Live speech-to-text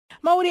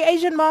Maori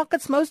Asian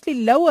markets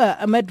mostly lower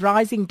amid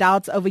rising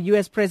doubts over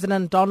U.S.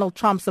 President Donald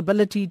Trump's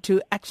ability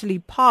to actually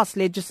pass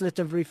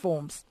legislative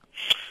reforms.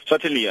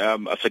 Certainly,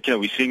 Sakina,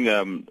 we're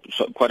seeing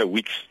quite a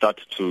weak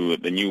start to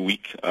the new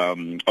week.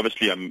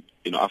 Obviously,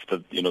 after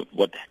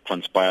what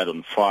transpired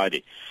on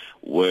Friday,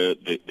 where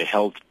the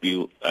health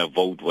bill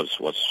vote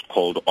was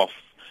called off,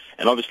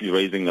 and obviously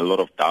raising a lot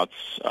of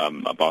doubts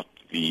about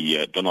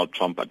the Donald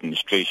Trump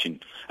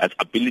administration's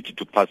ability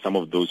to pass some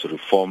of those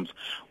reforms.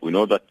 We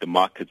know that the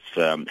markets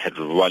had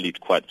rallied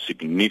quite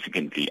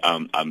significantly,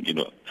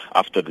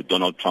 after the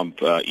Donald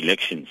Trump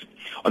elections,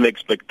 on the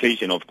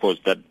expectation, of course,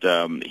 that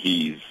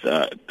his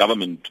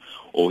government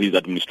or his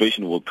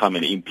administration will come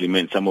and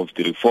implement some of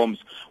the reforms,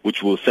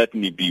 which will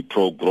certainly be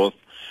pro-growth.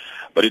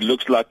 But it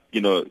looks like,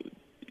 he's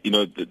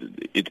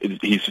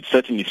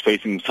certainly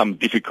facing some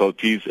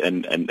difficulties,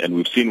 and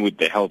we've seen with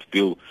the health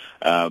bill,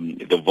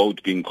 the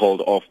vote being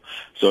called off.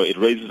 So it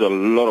raises a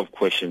lot of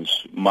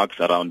questions marks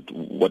around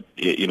what,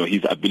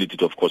 his ability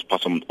to, of course,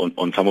 pass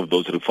on some of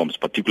those reforms,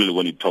 particularly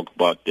when you talk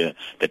about the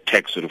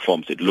tax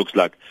reforms. It looks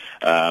like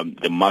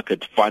the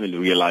market finally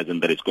realizing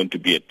that it's going to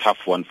be a tough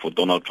one for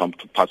Donald Trump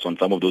to pass on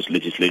some of those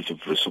legislative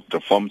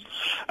reforms,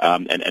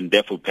 and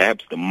therefore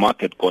perhaps the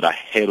market got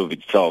ahead of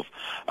itself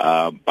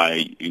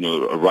by,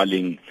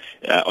 rallying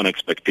on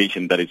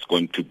expectation that it's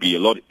going to be a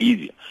lot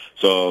easier.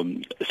 So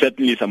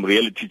certainly some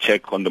reality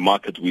check on the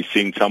market. We're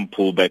seeing some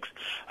pullbacks,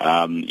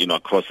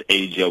 across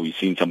Asia. We're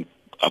seeing some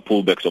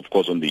pullbacks, of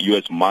course, on the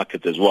U.S.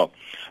 market as well.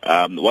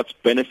 What's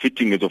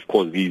benefiting is, of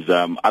course, these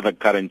other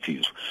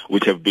currencies,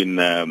 which have been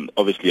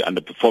obviously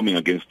underperforming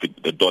against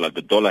the dollar.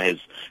 The dollar has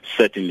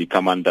certainly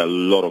come under a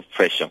lot of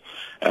pressure.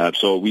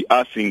 So we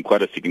are seeing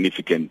quite a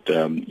significant,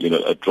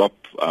 a drop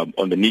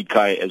on the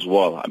Nikkei as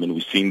well. I mean,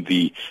 we're seeing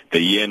the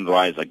yen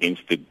rise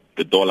against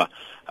the dollar.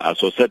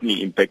 So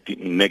certainly impacting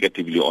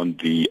negatively on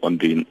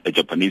the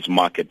Japanese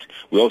market.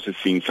 We're also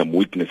seeing some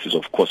weaknesses,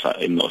 of course,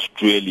 in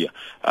Australia.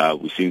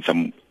 We're seeing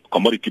some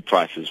commodity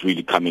prices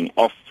really coming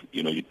off,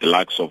 the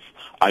likes of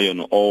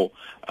iron ore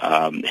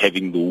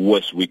having the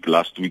worst week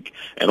last week,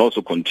 and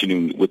also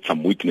continuing with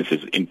some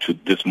weaknesses into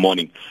this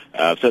morning.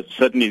 So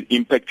certainly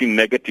impacting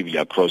negatively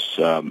across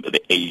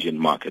the Asian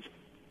market.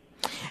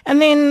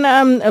 And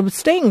then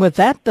staying with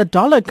that, the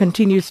dollar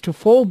continues to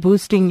fall,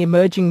 boosting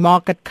emerging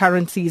market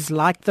currencies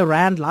like the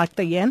rand, like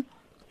the yen.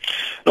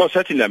 No,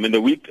 certainly. I mean,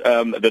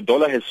 the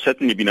dollar has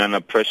certainly been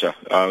under pressure,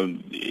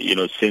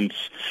 since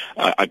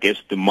I guess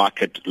the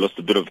market lost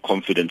a bit of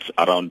confidence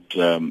around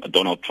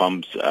Donald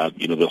Trump's,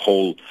 the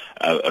whole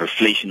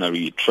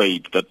reflationary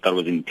trade that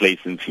was in place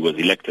since he was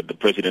elected the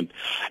president.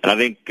 And I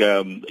think,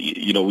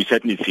 we're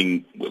certainly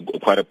seeing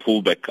quite a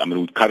pullback. I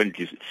mean,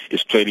 currently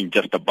is trading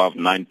just above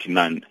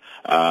 99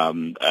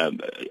 on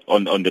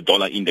the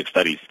dollar index,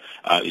 that is.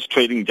 It's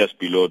trading just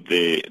below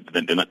the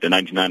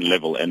 99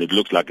 level, and it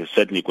looks like it's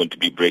certainly going to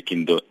be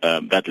breaking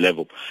that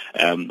level.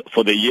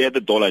 For the year,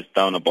 the dollar is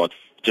down about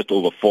just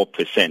over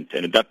 4%,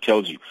 and that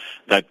tells you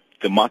that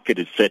the market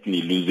is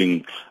certainly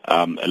losing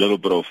a little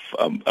bit of,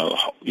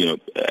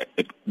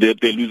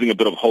 they're losing a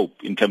bit of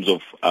hope in terms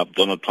of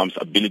Donald Trump's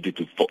ability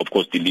to, of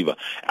course, deliver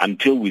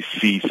until we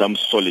see some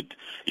solid,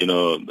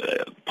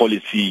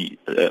 policy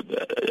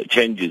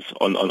changes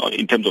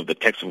in terms of the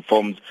tax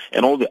reforms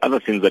and all the other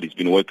things that he's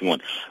been working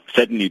on.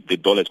 Certainly, the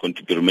dollar is going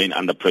to remain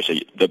under pressure.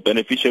 The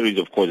beneficiaries,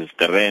 of course, is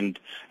the rand.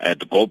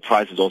 The gold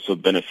price is also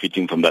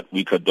benefiting from that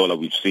weaker dollar.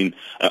 We've seen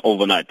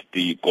overnight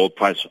the gold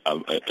price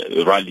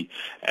rally,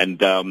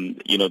 and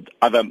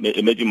other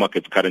emerging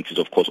market currencies,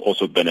 of course,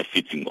 also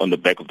benefiting on the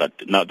back of that.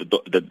 Now,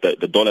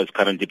 the dollar is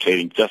currently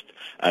trading just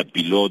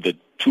below the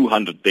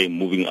 200-day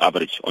moving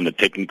average on the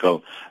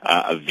technical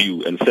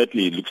view, and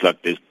certainly it looks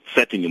like there's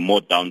certainly more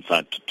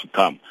downside to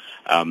come,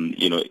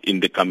 in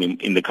the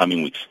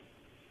coming weeks.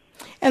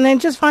 And then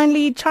just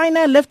finally,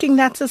 China lifting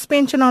that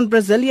suspension on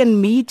Brazilian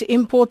meat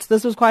imports.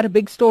 This was quite a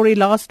big story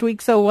last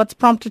week. So what's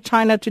prompted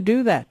China to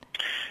do that?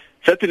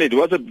 Certainly, it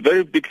was a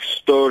very big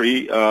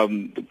story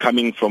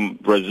coming from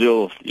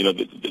Brazil.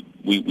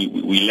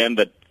 We learned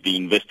that the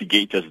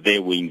investigators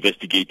there were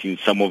investigating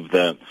some of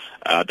the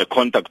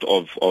conduct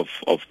of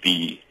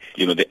the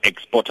the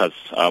exporters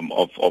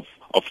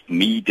of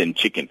meat and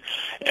chicken,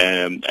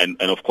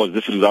 and of course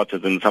this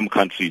resulted in some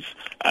countries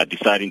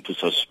deciding to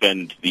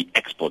suspend the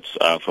exports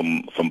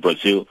from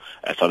Brazil.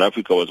 South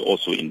Africa was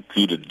also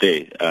included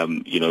there.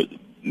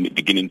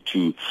 Beginning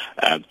to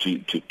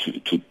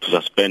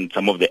suspend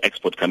some of the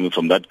export coming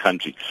from that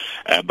country,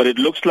 but it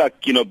looks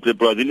like the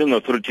Brazilian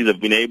authorities have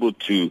been able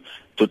to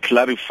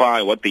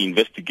clarify what the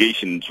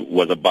investigation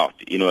was about.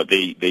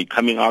 They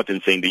coming out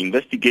and saying the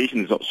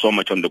investigation is not so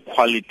much on the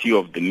quality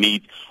of the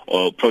meat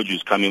or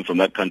produce coming from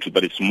that country,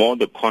 but it's more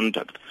the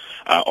conduct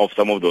of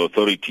some of the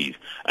authorities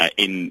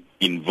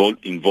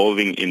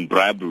involving in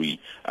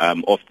bribery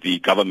of the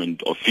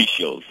government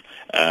officials,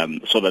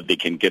 so that they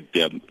can get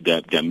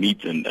their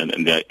meat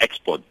and their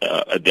export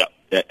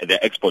their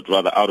export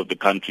rather out of the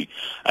country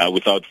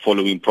without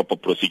following proper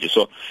procedures.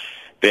 So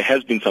there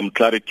has been some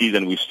clarities,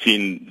 and we've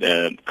seen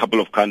a couple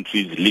of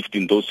countries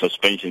lifting those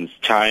suspensions.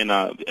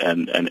 China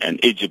and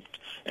Egypt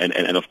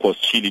and of course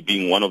Chile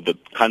being one of the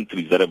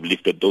countries that have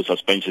lifted those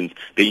suspensions.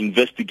 The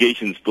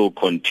investigation still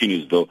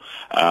continues though,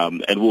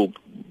 and we'll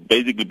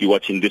basically be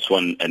watching this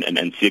one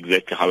and see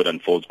exactly how it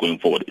unfolds going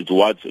forward. It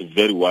was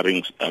very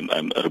worrying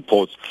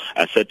reports,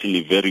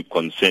 certainly very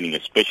concerning,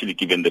 especially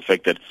given the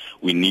fact that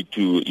we need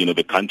to,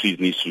 the countries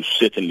need to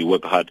certainly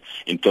work hard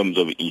in terms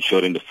of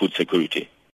ensuring the food security.